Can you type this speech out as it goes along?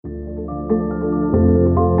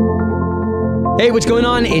Hey, what's going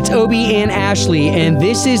on? It's Obie and Ashley, and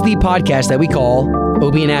this is the podcast that we call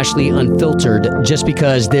Obie and Ashley Unfiltered, just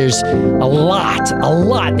because there's a lot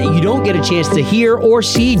that you don't get a chance to hear or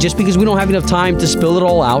see just because we don't have enough time to spill it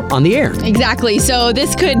all out on the air. Exactly. So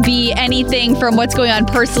this could be anything from what's going on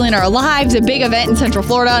personally in our lives, a big event in Central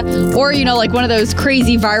Florida, or, like one of those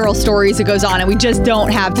crazy viral stories that goes on and we just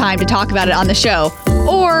don't have time to talk about it on the show.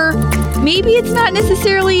 Or maybe it's not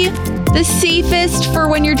necessarily the safest for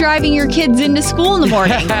when you're driving your kids into school in the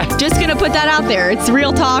morning. Just gonna put that out there. It's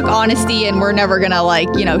real talk, honesty, and we're never gonna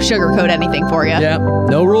sugarcoat anything for you. Yeah,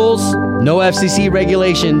 no rules, no FCC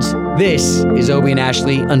regulations. This is Obie and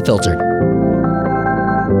Ashley Unfiltered.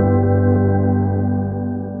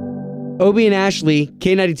 Obie and Ashley,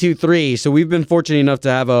 K92.3. So we've been fortunate enough to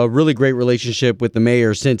have a really great relationship with the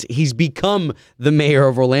mayor since he's become the mayor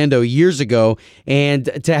of Orlando years ago. And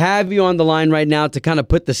to have you on the line right now to kind of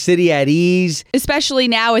put the city at ease. Especially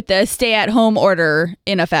now with the stay-at-home order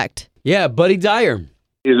in effect. Yeah, Buddy Dyer.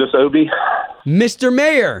 Is this Obie? Mr.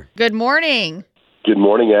 Mayor. Good morning. Good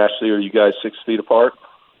morning, Ashley. Are you guys 6 feet apart?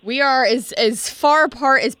 We are as far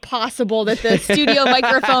apart as possible that the studio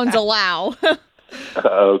microphones allow.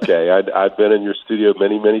 Okay. I've been in your studio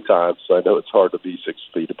many, many times, so I know it's hard to be 6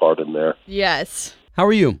 feet apart in there. Yes. How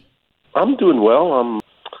are you? I'm doing well. I'm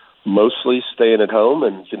mostly staying at home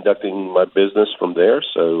and conducting my business from there,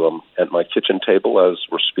 so I'm at my kitchen table as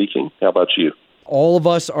we're speaking. How about you? All of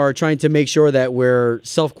us are trying to make sure that we're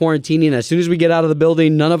self-quarantining. As soon as we get out of the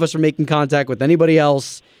building, none of us are making contact with anybody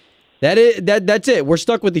else. That's it. We're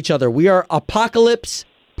stuck with each other. We are apocalypse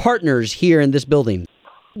partners here in this building.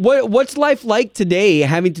 What's life like today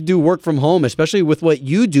having to do work from home, especially with what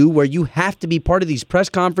you do where you have to be part of these press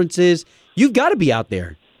conferences? You've got to be out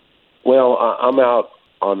there. Well, I'm out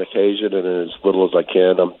on occasion, and as little as I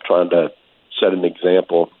can, I'm trying to set an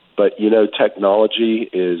example. But, technology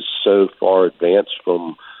is so far advanced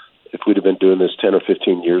from if we'd have been doing this 10 or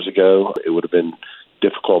 15 years ago, it would have been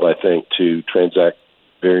difficult, I think, to transact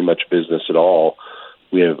very much business at all.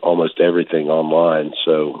 We have almost everything online,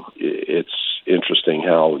 so it's interesting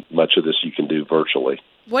how much of this you can do virtually.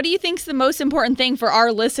 What do you think is the most important thing for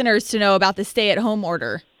our listeners to know about the stay-at-home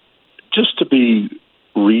order? Just to be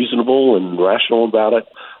reasonable and rational about it.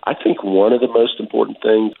 I think one of the most important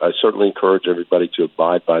things, I certainly encourage everybody to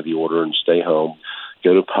abide by the order and stay home.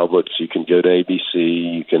 Go to Publix, you can go to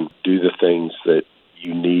ABC, you can do the things that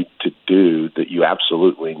you need to do, that you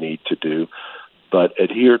absolutely need to do, but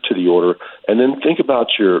adhere to the order. And then think about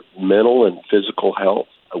your mental and physical health.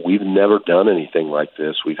 We've never done anything like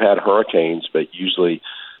this. We've had hurricanes, but usually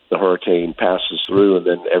the hurricane passes through and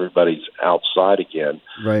then everybody's outside again.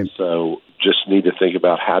 Right. So just need to think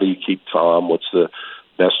about how do you keep calm? What's the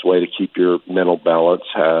best way to keep your mental balance?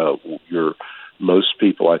 Most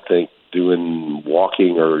people, I think, doing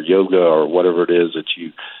walking or yoga or whatever it is that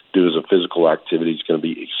you do as a physical activity is going to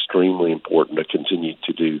be extremely important to continue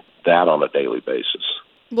to do that on a daily basis.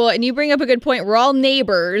 Well, and you bring up a good point. We're all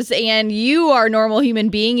neighbors, and you are a normal human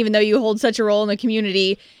being, even though you hold such a role in the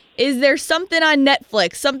community. Is there something on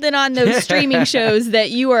Netflix, something on those streaming shows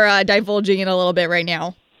that you are divulging in a little bit right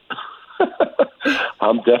now?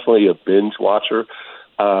 I'm definitely a binge watcher.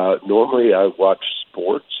 Normally, I watch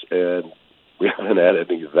sports, and we haven't had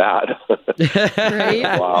any of that. Right.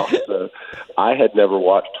 Wow. So I had never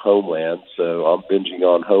watched Homeland, so I'm binging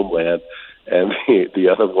on Homeland. And the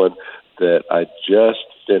other one that I just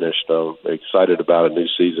finished, I'm excited about a new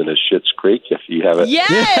season, is Schitt's Creek. If you haven't,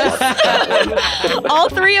 yes, all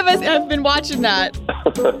three of us have been watching that.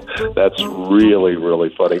 That's really,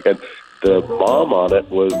 really funny. And the mom on it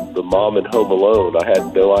was the mom in Home Alone. I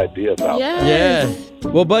had no idea about that. Yeah.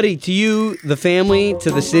 Well, buddy, to you, the family,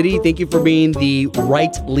 to the city, thank you for being the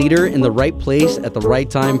right leader in the right place at the right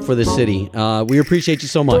time for the city. We appreciate you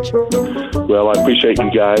so much. Well, I appreciate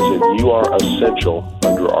you guys, and you are essential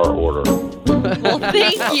under our order. Well,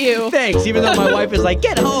 thank you. Thanks, even though my wife is like,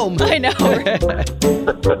 get home. I know.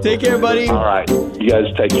 Take care, buddy. All right. You guys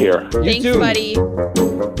take care. You Thanks, too. buddy.